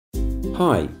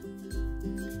Hi,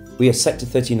 we are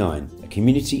Sector39, a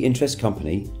community interest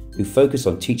company who focus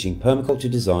on teaching permaculture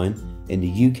design in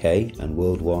the UK and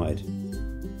worldwide.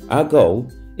 Our goal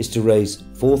is to raise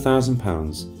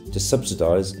 £4,000 to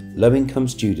subsidise low-income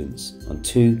students on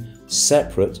 2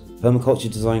 separate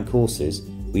permaculture design courses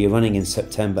we are running in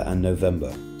September and November,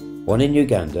 one in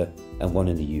Uganda and one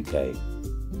in the UK.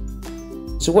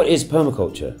 So what is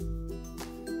permaculture?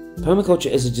 Permaculture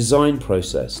is a design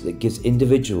process that gives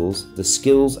individuals the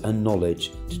skills and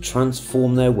knowledge to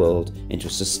transform their world into a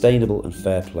sustainable and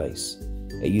fair place.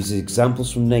 It uses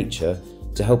examples from nature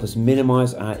to help us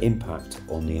minimise our impact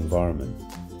on the environment.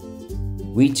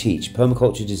 We teach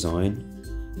permaculture design,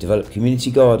 develop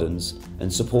community gardens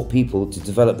and support people to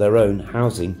develop their own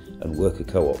housing and worker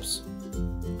co-ops.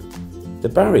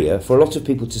 The barrier for a lot of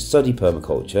people to study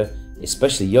permaculture,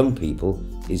 especially young people,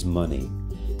 is money.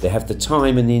 They have the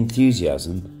time and the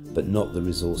enthusiasm, but not the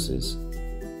resources.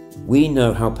 We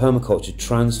know how permaculture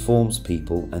transforms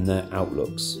people and their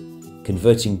outlooks,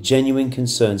 converting genuine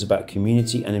concerns about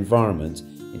community and environment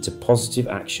into positive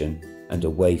action and a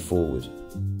way forward.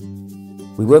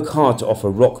 We work hard to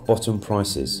offer rock-bottom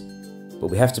prices,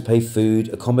 but we have to pay food,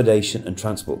 accommodation and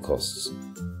transport costs,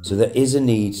 so there is a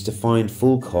need to find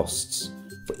full costs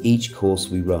for each course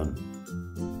we run.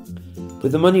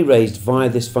 With the money raised via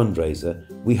this fundraiser,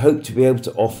 we hope to be able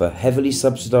to offer heavily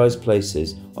subsidised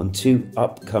places on 2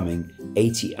 upcoming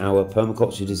 80-hour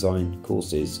permaculture design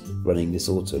courses running this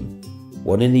autumn,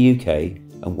 one in the UK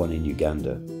and one in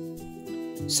Uganda.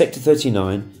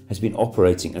 Sector39 has been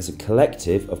operating as a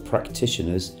collective of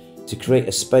practitioners to create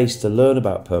a space to learn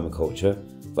about permaculture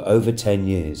for over 10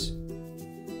 years.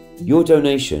 Your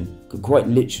donation could quite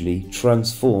literally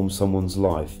transform someone's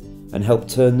life and help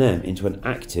turn them into an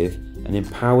active and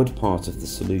empowered part of the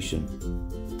solution.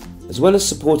 As well as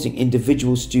supporting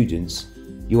individual students,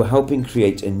 you are helping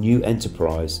create a new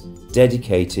enterprise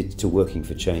dedicated to working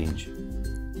for change.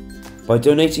 By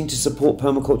donating to support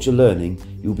permaculture learning,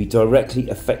 you will be directly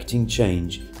affecting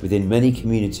change within many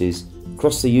communities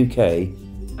across the UK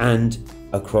and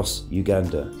across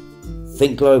Uganda.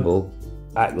 Think global,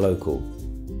 act local.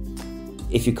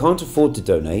 If you can't afford to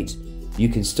donate, you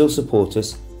can still support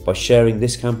us by sharing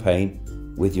this campaign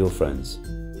with your friends.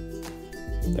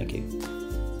 Thank you.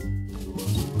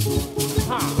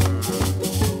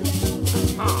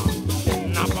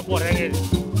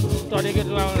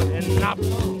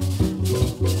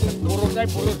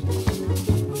 Enough.